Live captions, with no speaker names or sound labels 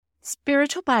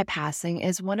Spiritual bypassing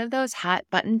is one of those hot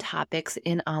button topics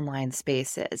in online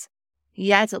spaces.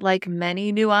 Yet, like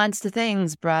many nuanced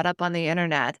things brought up on the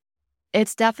internet,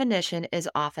 its definition is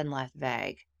often left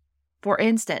vague. For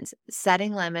instance,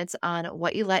 setting limits on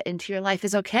what you let into your life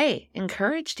is okay,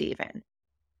 encouraged even.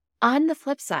 On the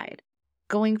flip side,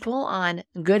 going full on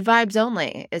good vibes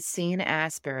only is seen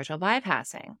as spiritual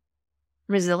bypassing.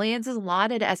 Resilience is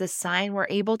lauded as a sign we're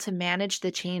able to manage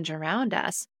the change around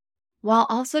us, while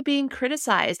also being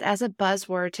criticized as a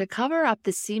buzzword to cover up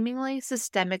the seemingly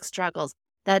systemic struggles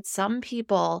that some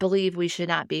people believe we should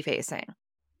not be facing.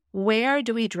 Where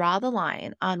do we draw the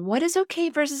line on what is okay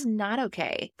versus not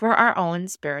okay for our own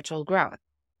spiritual growth?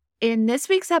 In this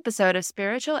week's episode of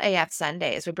Spiritual AF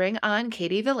Sundays, we bring on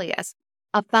Katie Villias,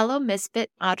 a fellow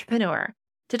misfit entrepreneur,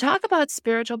 to talk about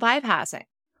spiritual bypassing.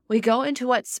 We go into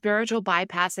what spiritual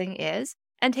bypassing is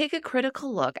and take a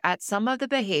critical look at some of the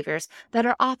behaviors that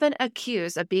are often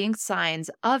accused of being signs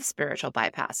of spiritual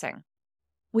bypassing.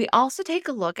 We also take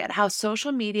a look at how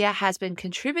social media has been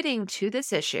contributing to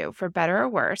this issue for better or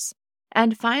worse.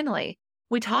 And finally,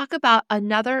 we talk about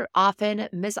another often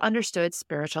misunderstood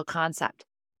spiritual concept,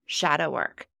 shadow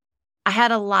work. I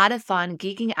had a lot of fun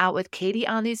geeking out with Katie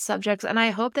on these subjects, and I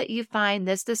hope that you find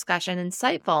this discussion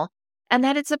insightful and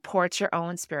that it supports your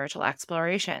own spiritual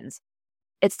explorations.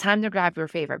 It's time to grab your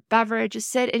favorite beverage,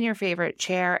 sit in your favorite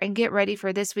chair, and get ready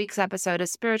for this week's episode of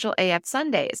Spiritual AF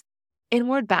Sundays,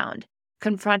 Inward Bound,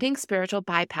 Confronting Spiritual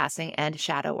Bypassing and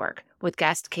Shadow Work with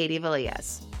guest Katie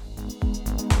Villias.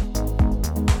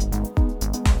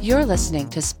 You're listening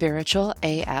to Spiritual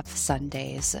AF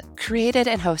Sundays, created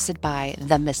and hosted by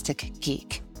The Mystic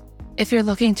Geek. If you're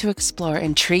looking to explore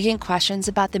intriguing questions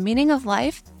about the meaning of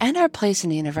life and our place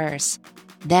in the universe,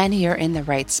 then you're in the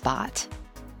right spot.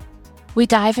 We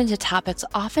dive into topics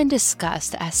often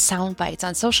discussed as sound bites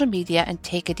on social media and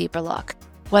take a deeper look.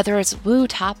 Whether it's woo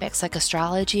topics like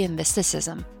astrology and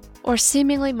mysticism, or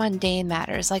seemingly mundane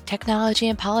matters like technology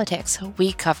and politics,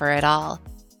 we cover it all.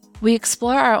 We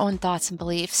explore our own thoughts and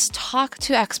beliefs, talk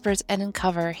to experts, and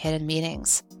uncover hidden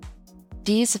meanings.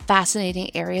 These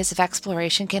fascinating areas of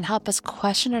exploration can help us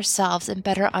question ourselves and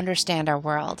better understand our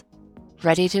world.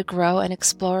 Ready to grow and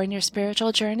explore in your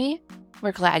spiritual journey?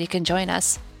 We're glad you can join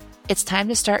us. It's time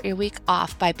to start your week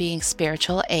off by being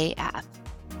spiritual AF.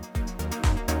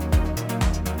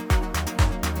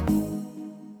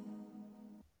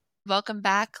 Welcome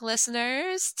back,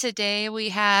 listeners. Today we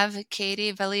have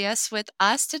Katie Villias with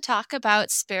us to talk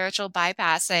about spiritual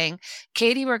bypassing.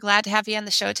 Katie, we're glad to have you on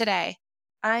the show today.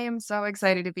 I am so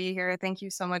excited to be here. Thank you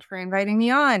so much for inviting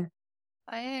me on.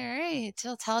 All right.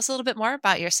 Tell us a little bit more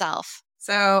about yourself.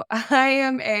 So I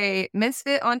am a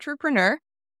misfit entrepreneur.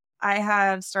 I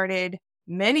have started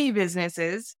many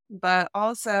businesses, but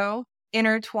also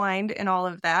intertwined in all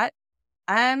of that,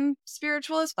 I'm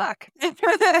spiritual as fuck.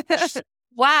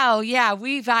 Wow. Yeah,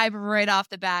 we vibe right off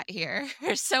the bat here.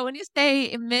 So when you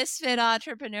say misfit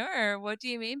entrepreneur, what do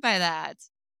you mean by that?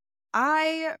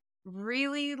 I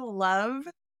really love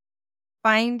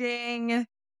finding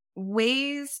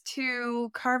ways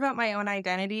to carve out my own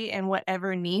identity in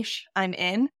whatever niche I'm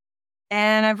in.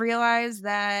 And I've realized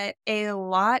that a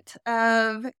lot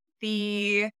of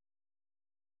the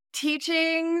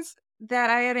teachings that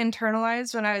I had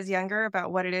internalized when I was younger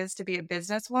about what it is to be a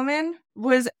businesswoman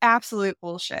was absolute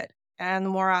bullshit. And the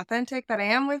more authentic that I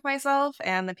am with myself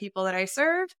and the people that I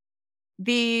serve,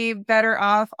 the better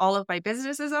off all of my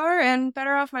businesses are and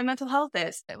better off my mental health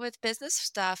is. With business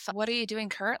stuff, what are you doing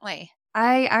currently?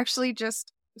 I actually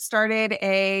just started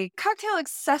a cocktail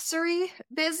accessory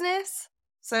business.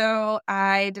 So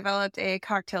I developed a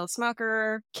cocktail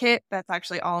smoker kit that's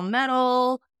actually all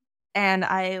metal, and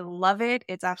I love it.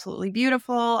 It's absolutely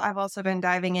beautiful. I've also been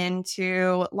diving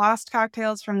into lost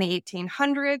cocktails from the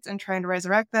 1800s and trying to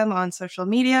resurrect them on social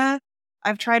media.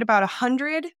 I've tried about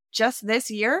 100 just this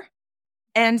year,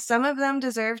 and some of them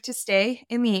deserve to stay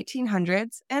in the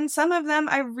 1800s, and some of them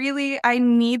I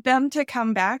need them to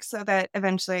come back so that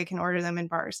eventually I can order them in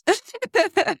bars.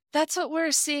 That's what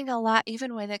we're seeing a lot,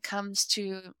 even when it comes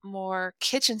to more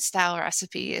kitchen style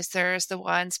recipes. There's the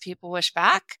ones people wish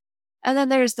back, and then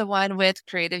there's the one with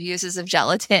creative uses of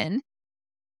gelatin.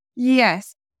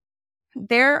 Yes.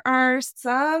 There are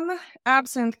some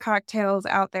absinthe cocktails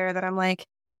out there that I'm like,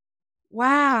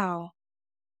 wow,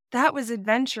 that was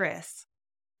adventurous.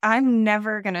 I'm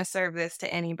never going to serve this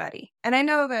to anybody. And I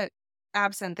know that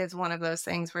absinthe is one of those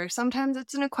things where sometimes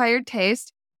it's an acquired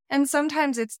taste and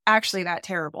sometimes it's actually that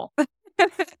terrible.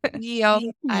 Yep.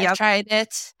 I've tried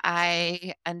it.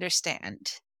 I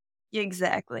understand.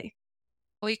 Exactly.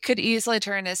 We could easily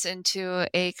turn this into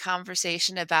a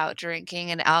conversation about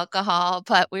drinking and alcohol,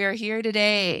 but we are here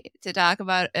today to talk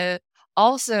about a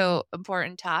also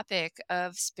important topic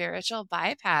of spiritual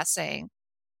bypassing.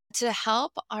 To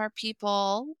help our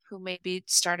people who may be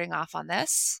starting off on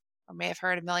this or may have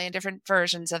heard a million different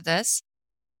versions of this,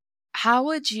 how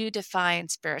would you define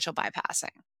spiritual bypassing?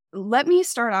 Let me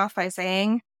start off by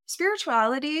saying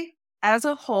spirituality as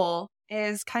a whole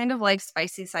is kind of like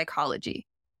spicy psychology.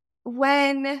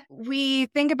 When we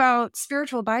think about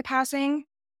spiritual bypassing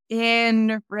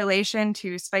in relation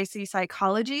to spicy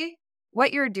psychology,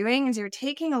 what you're doing is you're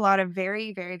taking a lot of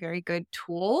very, very, very good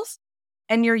tools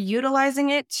and you're utilizing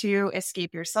it to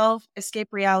escape yourself, escape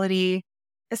reality,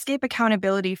 escape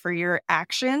accountability for your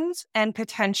actions, and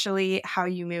potentially how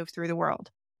you move through the world.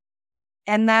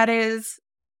 And that is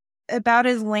about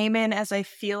as layman as I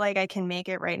feel like I can make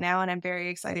it right now. And I'm very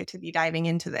excited to be diving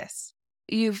into this.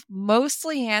 You've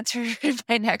mostly answered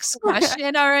my next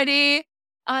question already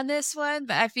on this one,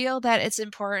 but I feel that it's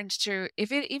important to,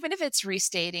 even if it's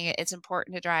restating it, it's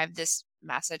important to drive this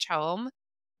message home.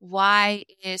 Why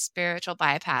is spiritual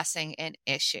bypassing an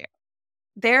issue?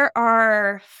 There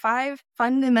are 5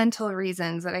 fundamental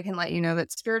reasons that I can let you know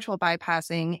that spiritual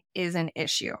bypassing is an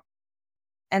issue.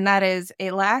 And that is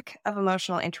a lack of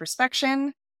emotional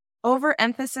introspection,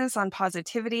 overemphasis on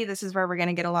positivity. This is where we're going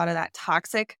to get a lot of that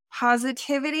toxic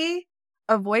positivity,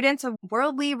 avoidance of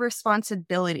worldly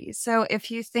responsibilities. So if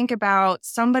you think about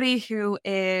somebody who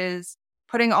is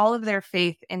putting all of their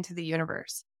faith into the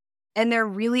universe and they're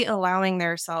really allowing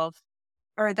themselves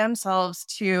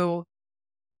to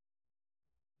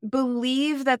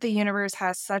believe that the universe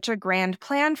has such a grand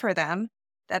plan for them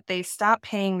that they stop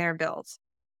paying their bills.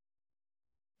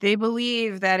 They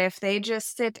believe that if they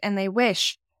just sit and they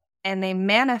wish and they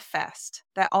manifest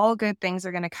that all good things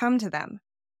are going to come to them,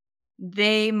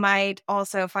 they might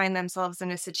also find themselves in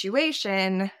a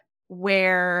situation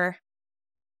where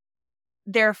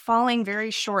they're falling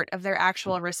very short of their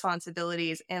actual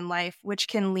responsibilities in life, which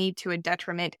can lead to a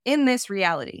detriment in this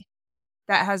reality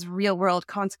that has real world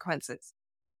consequences.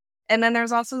 And then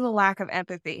there's also the lack of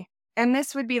empathy. And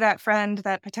this would be that friend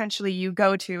that potentially you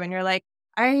go to and you're like,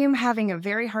 I am having a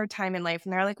very hard time in life.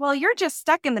 And they're like, well, you're just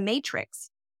stuck in the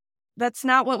matrix. That's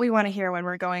not what we want to hear when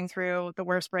we're going through the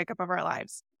worst breakup of our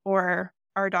lives or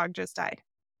our dog just died.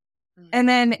 And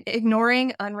then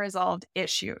ignoring unresolved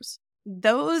issues.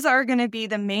 Those are going to be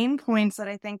the main points that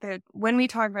I think that when we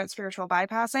talk about spiritual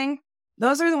bypassing,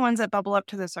 those are the ones that bubble up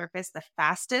to the surface the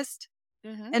fastest.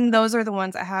 And those are the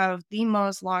ones that have the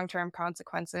most long-term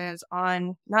consequences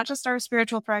on not just our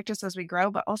spiritual practice as we grow,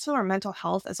 but also our mental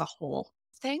health as a whole.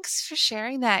 Thanks for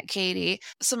sharing that, Katie.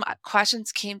 Some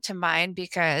questions came to mind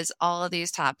because all of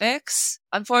these topics,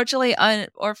 unfortunately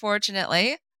or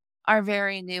fortunately, are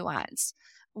very nuanced.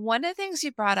 One of the things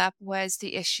you brought up was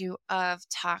the issue of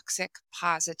toxic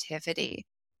positivity.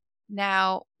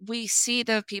 Now, we see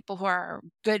the people who are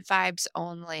good vibes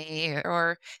only,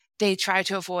 or they try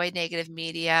to avoid negative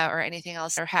media or anything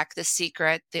else, or heck, The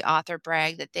Secret, the author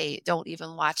brag that they don't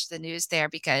even watch the news there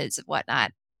because of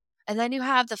whatnot. And then you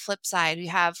have the flip side. You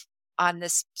have on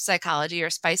this psychology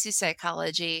or spicy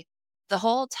psychology, the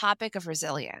whole topic of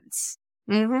resilience,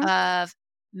 of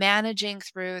managing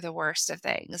through the worst of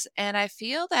things. And I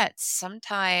feel that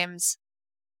sometimes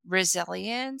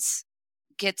resilience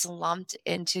gets lumped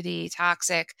into the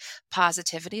toxic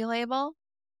positivity label.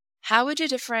 How would you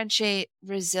differentiate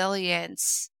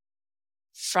resilience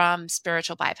from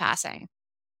spiritual bypassing?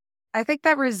 I think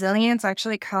that resilience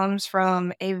actually comes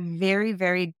from a very,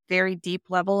 very, very deep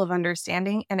level of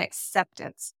understanding and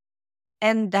acceptance.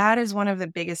 And that is one of the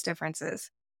biggest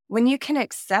differences. When you can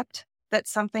accept that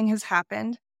something has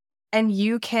happened and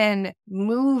you can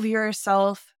move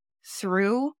yourself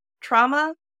through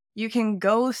trauma, you can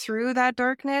go through that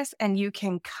darkness and you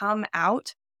can come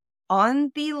out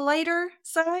on the lighter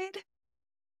side.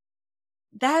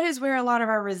 That is where a lot of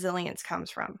our resilience comes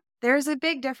from. There's a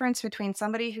big difference between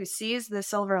somebody who sees the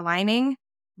silver lining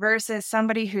versus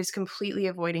somebody who's completely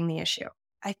avoiding the issue.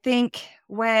 I think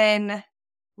when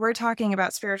we're talking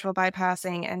about spiritual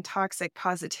bypassing and toxic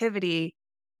positivity,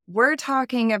 we're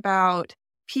talking about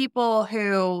people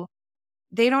who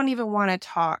they don't even want to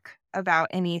talk about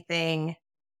anything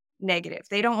negative.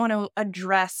 They don't want to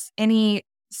address any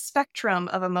spectrum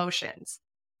of emotions.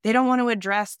 They don't want to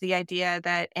address the idea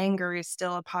that anger is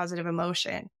still a positive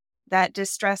emotion, that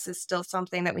distress is still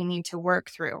something that we need to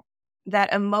work through,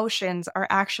 that emotions are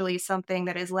actually something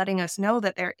that is letting us know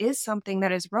that there is something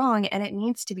that is wrong and it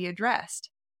needs to be addressed.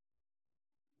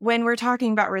 When we're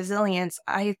talking about resilience,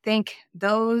 I think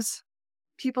those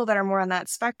people that are more on that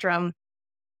spectrum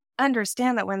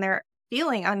understand that when they're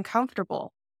feeling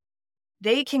uncomfortable,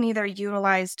 they can either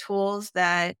utilize tools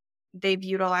that they've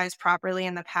utilized properly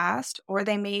in the past, or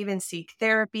they may even seek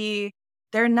therapy.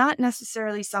 They're not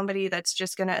necessarily somebody that's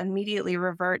just going to immediately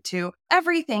revert to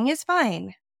everything is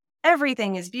fine,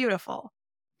 everything is beautiful,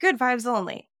 good vibes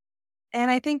only. And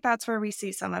I think that's where we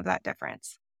see some of that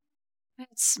difference.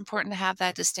 It's important to have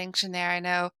that distinction there. I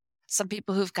know some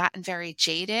people who've gotten very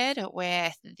jaded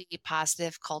with the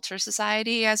positive culture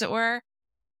society, as it were,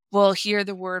 will hear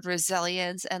the word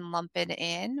resilience and lump it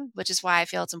in, which is why I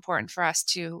feel it's important for us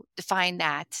to define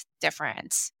that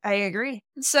difference. I agree.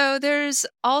 So there's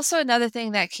also another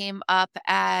thing that came up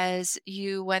as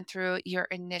you went through your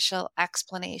initial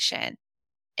explanation,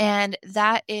 and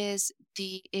that is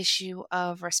the issue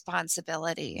of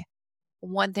responsibility.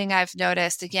 One thing I've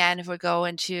noticed, again, if we go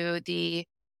into the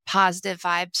positive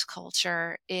vibes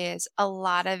culture, is a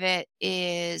lot of it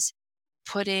is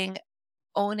putting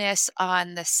onus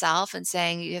on the self and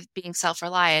saying you have being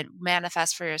self-reliant,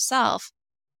 manifest for yourself,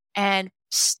 and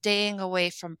staying away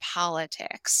from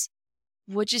politics.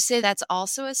 Would you say that's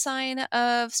also a sign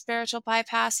of spiritual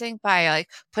bypassing by like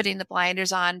putting the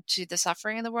blinders on to the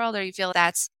suffering in the world, or you feel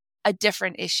that's a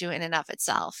different issue in and of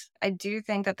itself? I do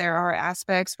think that there are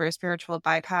aspects where spiritual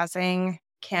bypassing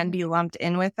can Mhm. be lumped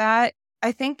in with that.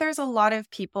 I think there's a lot of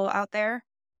people out there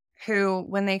who,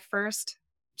 when they first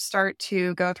start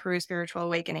to go through a spiritual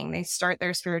awakening, they start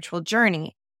their spiritual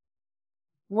journey.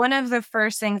 One of the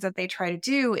first things that they try to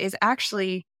do is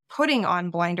actually putting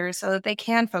on blinders so that they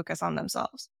can focus on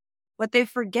themselves. What they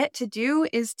forget to do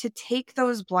is to take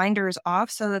those blinders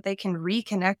off so that they can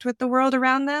reconnect with the world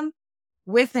around them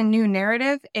with a new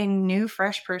narrative, a new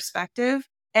fresh perspective,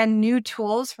 and new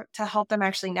tools to help them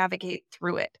actually navigate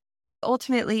through it.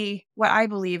 Ultimately, what I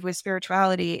believe with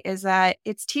spirituality is that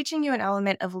it's teaching you an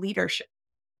element of leadership.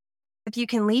 If you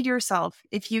can lead yourself,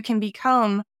 if you can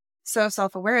become so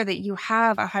self-aware that you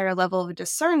have a higher level of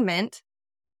discernment,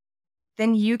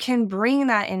 then you can bring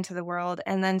that into the world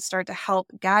and then start to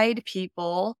help guide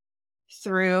people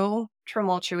through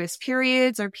tumultuous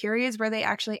periods or periods where they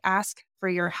actually ask for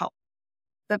your help.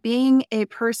 But being a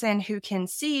person who can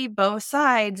see both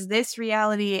sides, this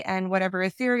reality and whatever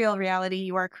ethereal reality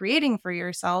you are creating for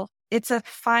yourself, it's a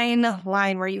fine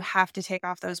line where you have to take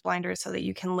off those blinders so that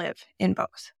you can live in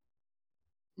both.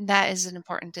 That is an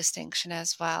important distinction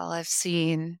as well. I've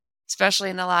seen, especially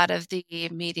in a lot of the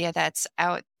media that's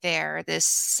out there, this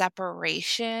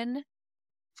separation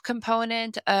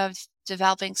component of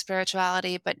developing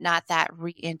spirituality, but not that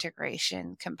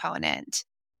reintegration component.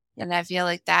 And I feel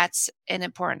like that's an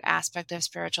important aspect of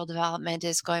spiritual development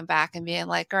is going back and being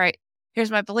like, all right,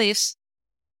 here's my beliefs.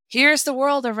 Here's the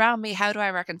world around me. How do I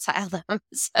reconcile them?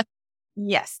 So,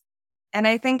 Yes. And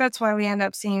I think that's why we end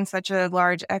up seeing such a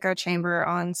large echo chamber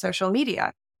on social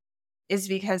media, is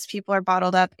because people are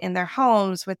bottled up in their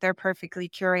homes with their perfectly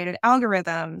curated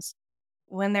algorithms.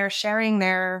 When they're sharing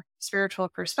their spiritual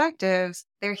perspectives,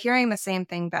 they're hearing the same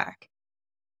thing back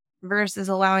versus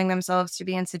allowing themselves to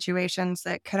be in situations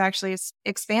that could actually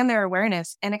expand their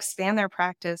awareness and expand their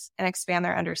practice and expand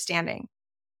their understanding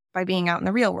by being out in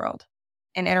the real world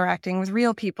and interacting with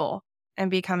real people and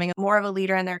becoming more of a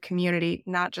leader in their community,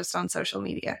 not just on social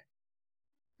media.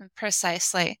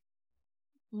 precisely.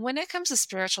 When it comes to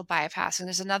spiritual bypassing,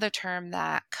 there's another term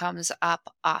that comes up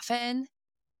often,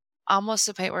 almost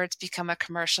to the point where it's become a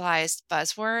commercialized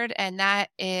buzzword, and that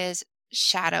is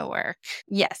shadow work.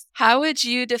 Yes. How would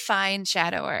you define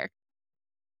shadow work?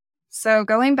 So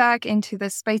going back into the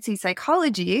spicy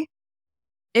psychology,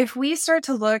 if we start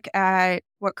to look at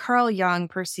what Carl Jung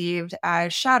perceived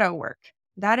as shadow work,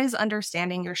 that is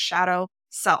understanding your shadow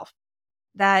self,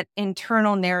 that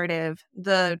internal narrative,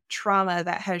 the trauma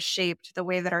that has shaped the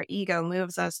way that our ego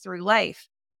moves us through life,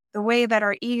 the way that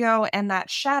our ego and that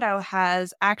shadow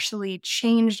has actually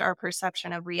changed our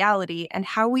perception of reality and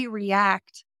how we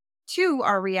react to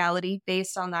our reality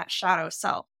based on that shadow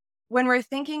self. When we're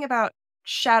thinking about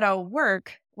shadow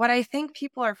work, what I think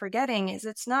people are forgetting is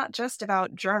it's not just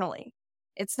about journaling.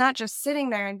 It's not just sitting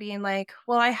there and being like,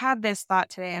 well, I had this thought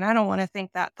today and I don't want to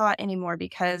think that thought anymore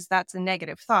because that's a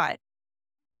negative thought.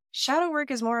 Shadow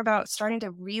work is more about starting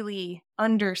to really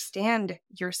understand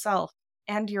yourself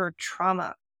and your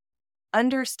trauma,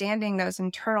 understanding those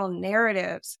internal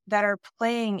narratives that are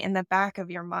playing in the back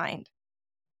of your mind,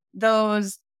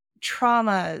 those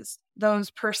traumas,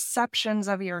 those perceptions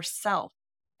of yourself,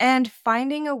 and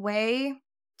finding a way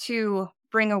to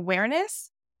bring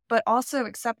awareness, but also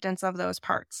acceptance of those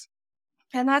parts.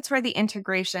 And that's where the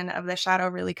integration of the shadow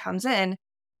really comes in,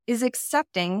 is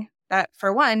accepting that,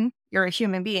 for one, you're a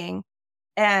human being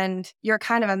and you're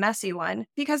kind of a messy one,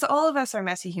 because all of us are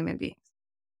messy human beings,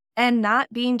 and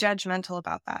not being judgmental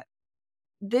about that.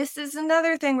 this is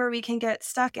another thing where we can get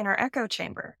stuck in our echo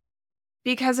chamber.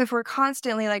 Because if we're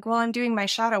constantly like, well, I'm doing my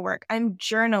shadow work, I'm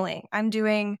journaling, I'm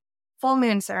doing full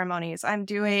moon ceremonies, I'm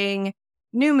doing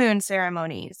new moon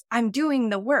ceremonies, I'm doing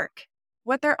the work.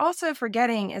 What they're also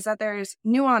forgetting is that there's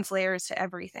nuance layers to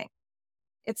everything.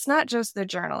 It's not just the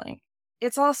journaling.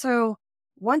 It's also,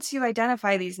 once you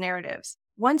identify these narratives,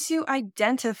 once you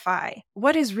identify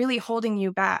what is really holding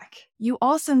you back, you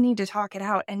also need to talk it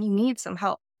out and you need some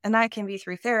help. And that can be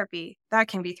through therapy, that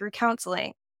can be through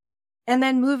counseling. And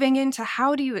then moving into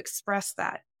how do you express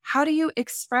that? How do you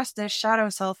express this shadow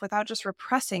self without just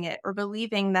repressing it or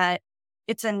believing that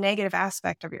it's a negative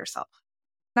aspect of yourself?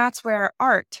 That's where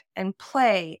art and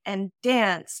play and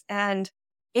dance and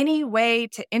any way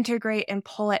to integrate and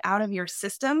pull it out of your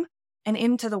system and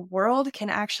into the world can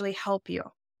actually help you.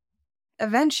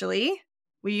 Eventually,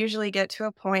 we usually get to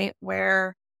a point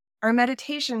where our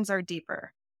meditations are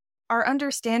deeper. Our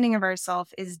understanding of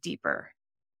ourselves is deeper.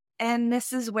 And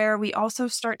this is where we also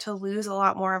start to lose a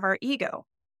lot more of our ego.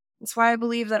 That's why I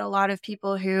believe that a lot of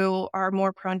people who are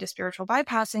more prone to spiritual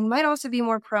bypassing might also be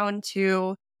more prone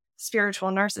to spiritual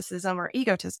narcissism or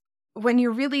egotism. When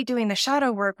you're really doing the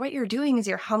shadow work, what you're doing is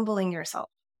you're humbling yourself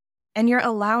and you're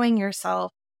allowing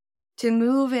yourself to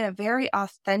move in a very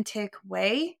authentic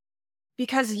way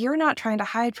because you're not trying to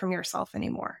hide from yourself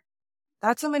anymore.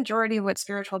 That's a majority of what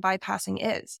spiritual bypassing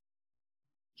is.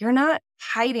 You're not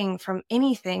hiding from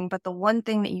anything but the one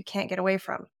thing that you can't get away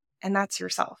from, and that's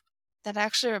yourself. That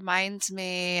actually reminds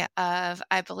me of,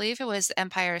 I believe it was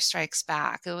Empire Strikes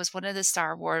Back. It was one of the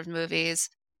Star Wars movies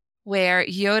where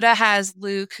Yoda has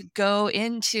Luke go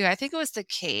into, I think it was the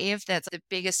cave that's the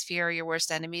biggest fear, your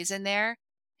worst enemies in there.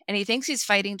 And he thinks he's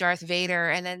fighting Darth Vader.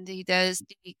 And then he does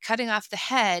the cutting off the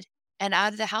head, and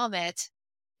out of the helmet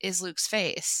is Luke's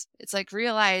face. It's like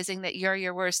realizing that you're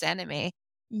your worst enemy.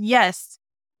 Yes.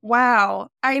 Wow.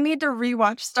 I need to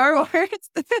rewatch Star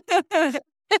Wars.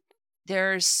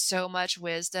 There's so much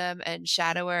wisdom and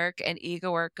shadow work and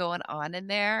ego work going on in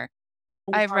there.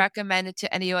 I've recommended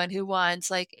to anyone who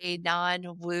wants like a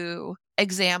non-woo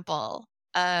example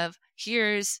of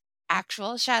here's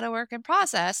actual shadow work and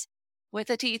process with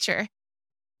a teacher.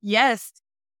 Yes.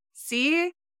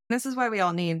 See, this is why we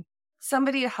all need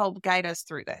somebody to help guide us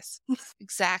through this.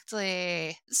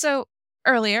 Exactly. So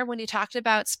earlier, when you talked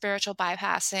about spiritual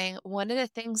bypassing, one of the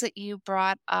things that you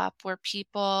brought up were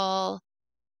people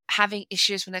having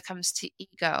issues when it comes to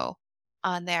ego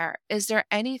on there. Is there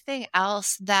anything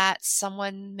else that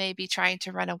someone may be trying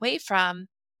to run away from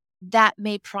that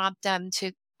may prompt them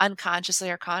to unconsciously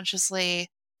or consciously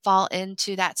fall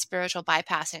into that spiritual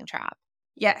bypassing trap?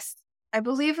 Yes. I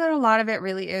believe that a lot of it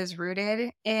really is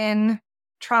rooted in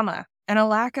trauma and a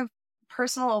lack of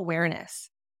personal awareness.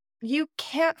 You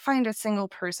can't find a single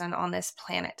person on this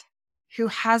planet who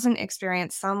hasn't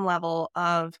experienced some level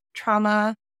of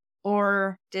trauma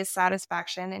or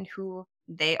dissatisfaction in who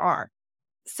they are.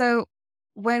 So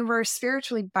when we're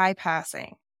spiritually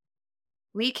bypassing,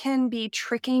 we can be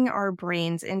tricking our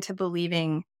brains into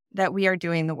believing that we are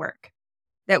doing the work,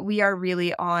 that we are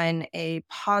really on a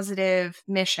positive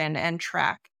mission and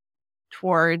track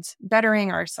towards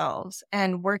bettering ourselves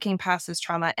and working past this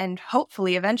trauma and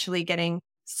hopefully eventually getting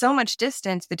so much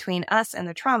distance between us and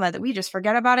the trauma that we just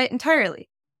forget about it entirely.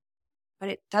 But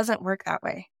it doesn't work that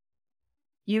way.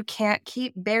 You can't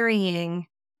keep burying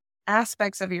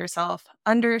aspects of yourself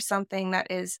under something that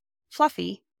is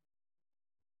fluffy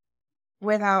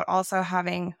without also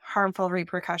having harmful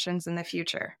repercussions in the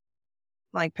future,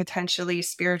 like potentially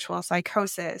spiritual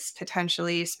psychosis,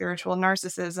 potentially spiritual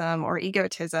narcissism or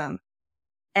egotism.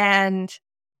 And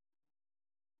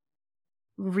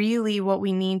really what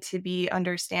we need to be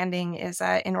understanding is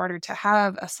that in order to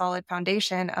have a solid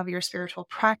foundation of your spiritual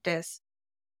practice,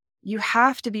 you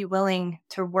have to be willing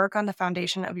to work on the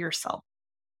foundation of yourself.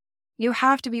 You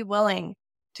have to be willing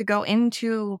to go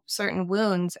into certain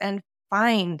wounds and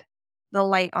find the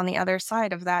light on the other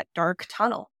side of that dark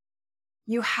tunnel.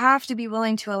 You have to be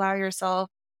willing to allow yourself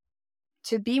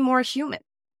to be more human.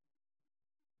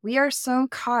 We are so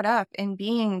caught up in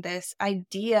being this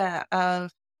idea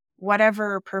of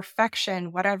whatever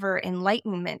perfection, whatever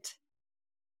enlightenment.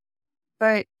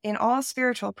 But in all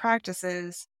spiritual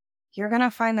practices, you're going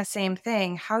to find the same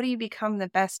thing. How do you become the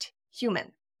best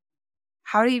human?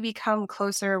 How do you become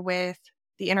closer with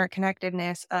the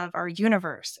interconnectedness of our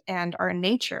universe and our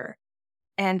nature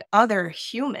and other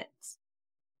humans?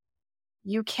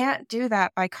 You can't do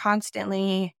that by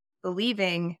constantly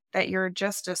believing that you're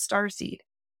just a starseed,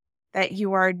 that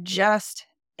you are just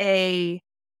a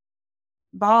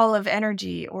ball of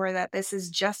energy, or that this is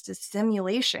just a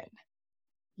simulation.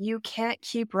 You can't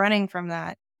keep running from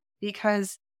that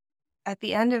because at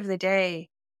the end of the day,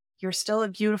 you're still a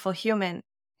beautiful human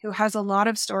who has a lot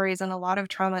of stories and a lot of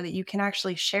trauma that you can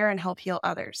actually share and help heal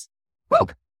others. Whoa.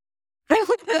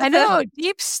 I know,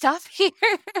 deep stuff here.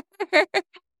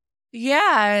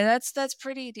 Yeah, that's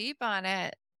pretty deep on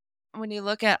it. When you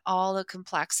look at all the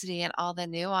complexity and all the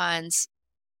nuance,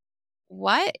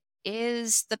 what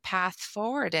is the path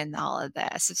forward in all of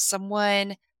this? If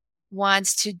someone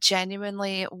wants to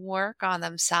genuinely work on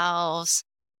themselves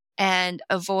and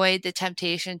avoid the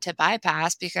temptation to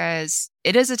bypass, because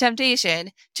it is a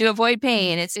temptation to avoid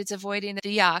pain, it's avoiding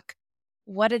the yuck.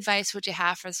 What advice would you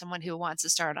have for someone who wants to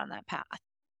start on that path?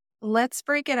 Let's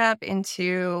break it up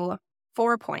into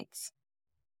 4 points.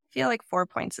 I feel like 4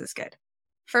 points is good.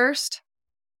 First,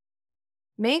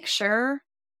 make sure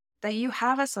that you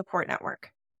have a support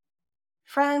network,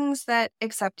 friends that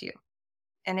accept you.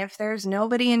 And if there's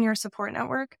nobody in your support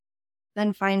network,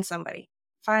 then find somebody.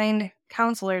 Find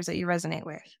counselors that you resonate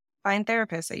with. Find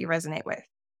therapists that you resonate with.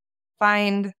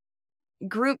 Find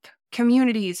group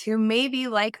communities who may be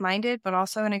like-minded, but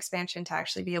also an expansion to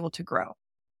actually be able to grow.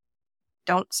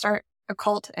 Don't start a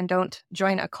cult and don't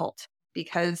join a cult,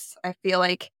 because I feel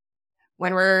like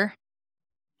when we're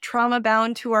trauma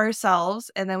bound to ourselves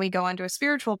and then we go onto a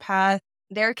spiritual path,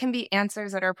 there can be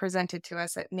answers that are presented to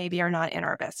us that maybe are not in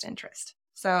our best interest.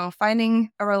 So finding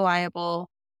a reliable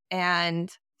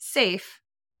and safe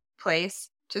place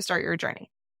to start your journey.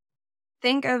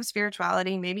 Think of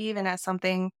spirituality maybe even as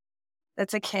something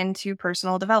that's akin to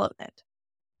personal development.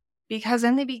 Because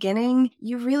in the beginning,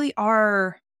 you really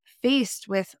are faced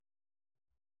with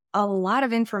a lot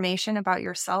of information about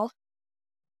yourself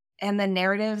and the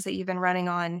narratives that you've been running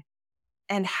on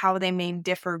and how they may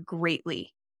differ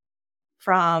greatly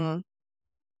from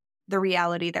the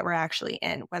reality that we're actually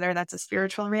in, whether that's a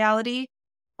spiritual reality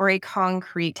or a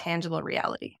concrete, tangible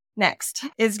reality. Next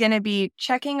is going to be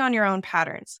checking on your own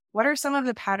patterns. What are some of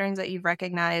the patterns that you've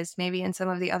recognized, maybe in some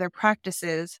of the other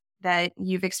practices that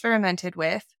you've experimented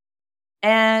with?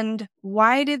 And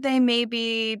why did they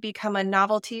maybe become a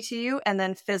novelty to you and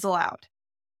then fizzle out?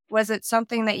 Was it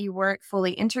something that you weren't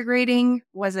fully integrating?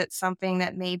 Was it something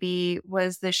that maybe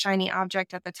was the shiny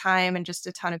object at the time and just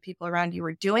a ton of people around you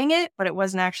were doing it, but it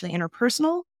wasn't actually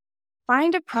interpersonal?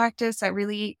 Find a practice that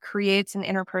really creates an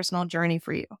interpersonal journey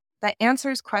for you, that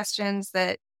answers questions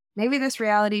that maybe this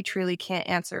reality truly can't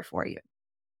answer for you.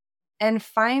 And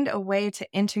find a way to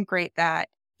integrate that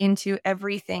into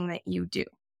everything that you do.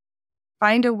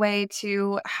 Find a way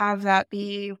to have that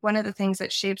be one of the things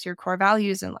that shapes your core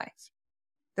values in life.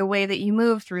 The way that you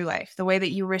move through life, the way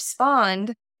that you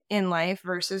respond in life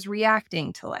versus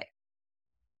reacting to life.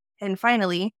 And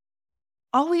finally,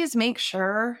 always make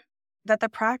sure that the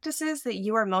practices that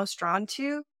you are most drawn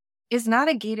to is not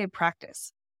a gated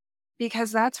practice,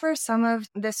 because that's where some of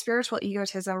the spiritual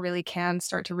egotism really can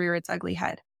start to rear its ugly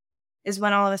head, is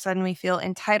when all of a sudden we feel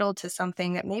entitled to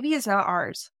something that maybe is not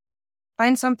ours.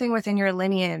 Find something within your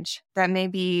lineage that may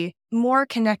be more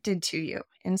connected to you.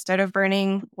 Instead of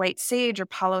burning white sage or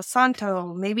Palo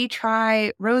Santo, maybe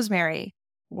try rosemary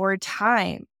or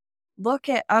thyme. Look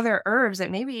at other herbs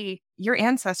that maybe your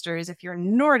ancestors, if you're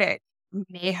Nordic,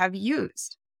 may have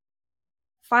used.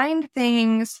 Find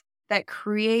things that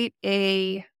create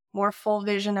a more full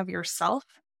vision of yourself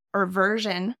or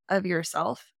version of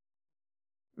yourself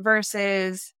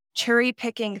versus cherry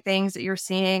picking things that you're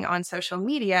seeing on social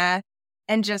media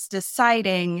and just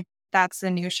deciding that's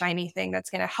the new shiny thing that's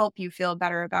going to help you feel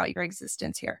better about your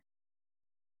existence here.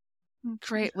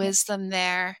 Great wisdom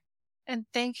there. And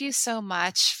thank you so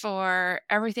much for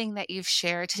everything that you've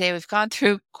shared today. We've gone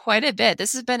through quite a bit.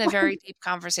 This has been a very deep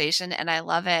conversation, and I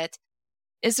love it.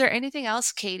 Is there anything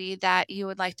else, Katie, that you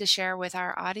would like to share with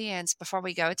our audience before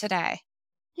we go today?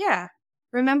 Yeah.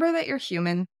 Remember that you're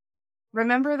human.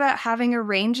 Remember that having a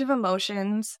range of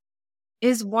emotions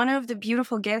is one of the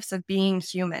beautiful gifts of being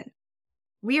human.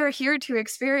 We are here to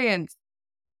experience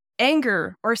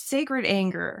anger or sacred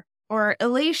anger or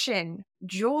elation,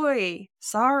 joy,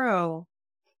 sorrow.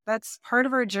 That's part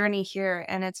of our journey here,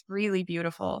 and it's really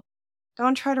beautiful.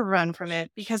 Don't try to run from it,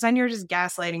 because then you're just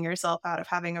gaslighting yourself out of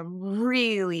having a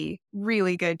really,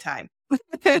 really good time.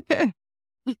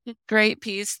 Great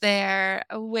piece there.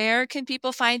 Where can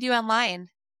people find you online?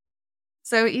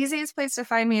 So easiest place to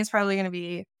find me is probably going to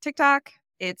be TikTok.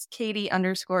 It's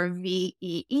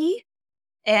Katie_VEE.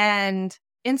 And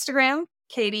Instagram,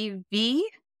 Katie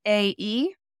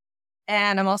VAE.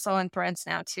 And I'm also on Threads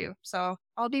now too. So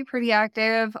I'll be pretty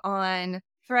active on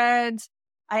Threads.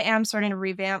 I am starting to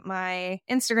revamp my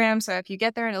Instagram. So if you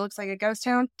get there and it looks like a ghost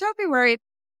town, don't be worried.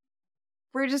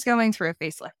 We're just going through a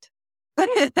facelift.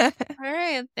 All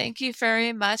right. Thank you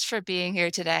very much for being here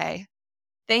today.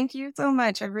 Thank you so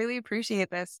much. I really appreciate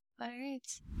this. All right.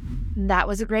 That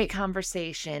was a great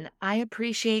conversation. I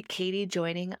appreciate Katie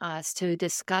joining us to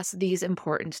discuss these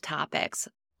important topics.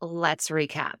 Let's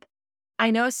recap.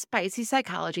 I know spicy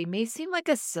psychology may seem like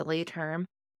a silly term,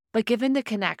 but given the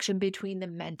connection between the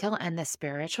mental and the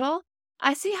spiritual,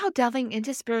 I see how delving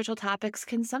into spiritual topics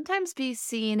can sometimes be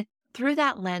seen through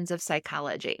that lens of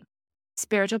psychology.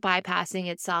 Spiritual bypassing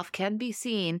itself can be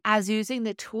seen as using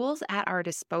the tools at our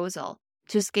disposal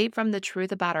to escape from the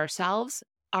truth about ourselves,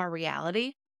 our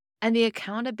reality, and the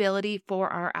accountability for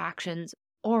our actions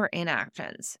or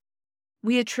inactions.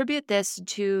 We attribute this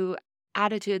to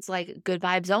attitudes like good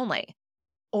vibes only,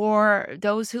 or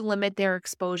those who limit their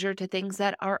exposure to things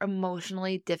that are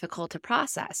emotionally difficult to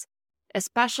process,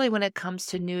 especially when it comes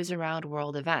to news around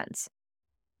world events.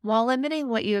 While limiting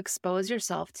what you expose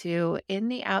yourself to in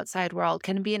the outside world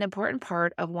can be an important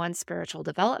part of one's spiritual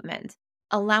development,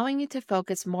 allowing you to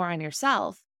focus more on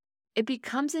yourself, it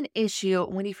becomes an issue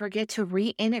when you forget to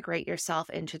reintegrate yourself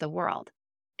into the world.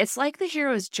 It's like the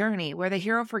hero's journey where the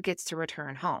hero forgets to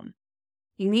return home.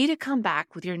 You need to come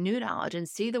back with your new knowledge and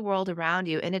see the world around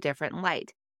you in a different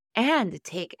light and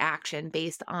take action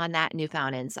based on that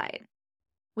newfound insight.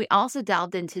 We also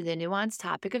delved into the nuanced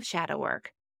topic of shadow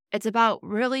work. It's about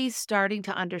really starting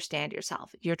to understand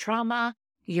yourself, your trauma,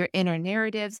 your inner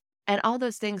narratives, and all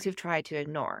those things you've tried to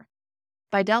ignore.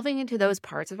 By delving into those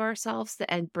parts of ourselves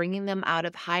and bringing them out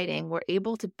of hiding, we're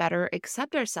able to better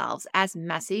accept ourselves as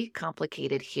messy,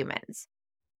 complicated humans.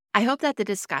 I hope that the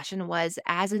discussion was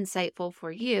as insightful for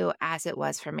you as it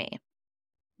was for me.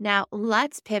 Now,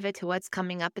 let's pivot to what's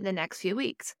coming up in the next few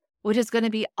weeks, which is going to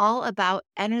be all about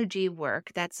energy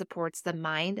work that supports the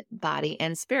mind, body,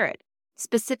 and spirit,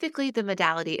 specifically the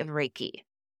modality of Reiki.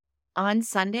 On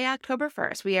Sunday, October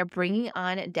 1st, we are bringing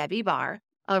on Debbie Barr,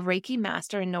 a Reiki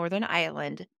master in Northern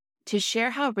Ireland, to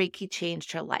share how Reiki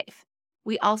changed her life.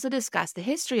 We also discuss the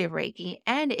history of Reiki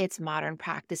and its modern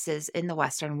practices in the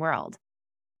Western world.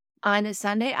 On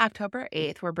Sunday, October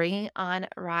 8th, we're bringing on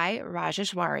Rai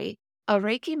Rajeshwari, a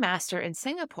Reiki master in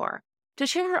Singapore, to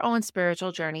share her own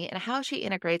spiritual journey and how she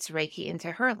integrates Reiki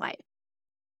into her life.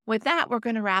 With that, we're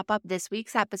going to wrap up this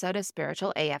week's episode of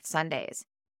Spiritual AF Sundays.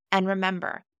 And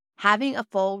remember, having a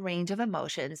full range of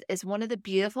emotions is one of the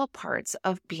beautiful parts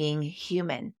of being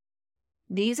human.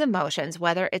 These emotions,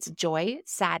 whether it's joy,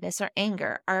 sadness, or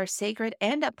anger, are sacred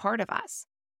and a part of us.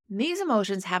 These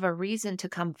emotions have a reason to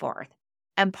come forth,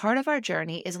 and part of our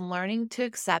journey is learning to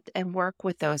accept and work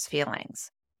with those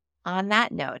feelings. On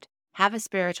that note, have a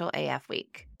Spiritual AF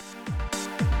week.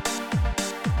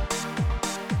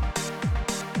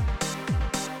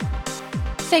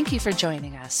 Thank you for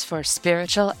joining us for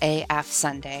Spiritual AF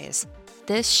Sundays.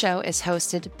 This show is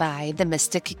hosted by The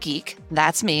Mystic Geek.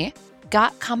 That's me.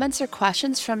 Got comments or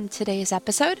questions from today's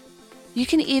episode? You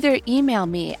can either email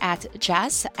me at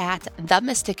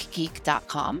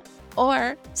jess@themysticgeek.com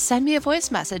or send me a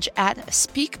voice message at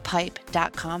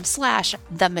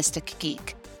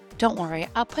speakpipe.com/themysticgeek. Don't worry,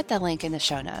 I'll put the link in the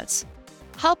show notes.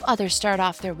 Help others start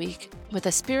off their week with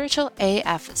a Spiritual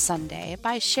AF Sunday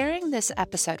by sharing this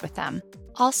episode with them.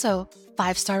 Also,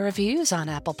 5-star reviews on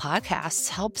Apple Podcasts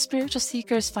help spiritual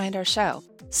seekers find our show.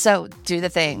 So do the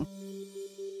thing.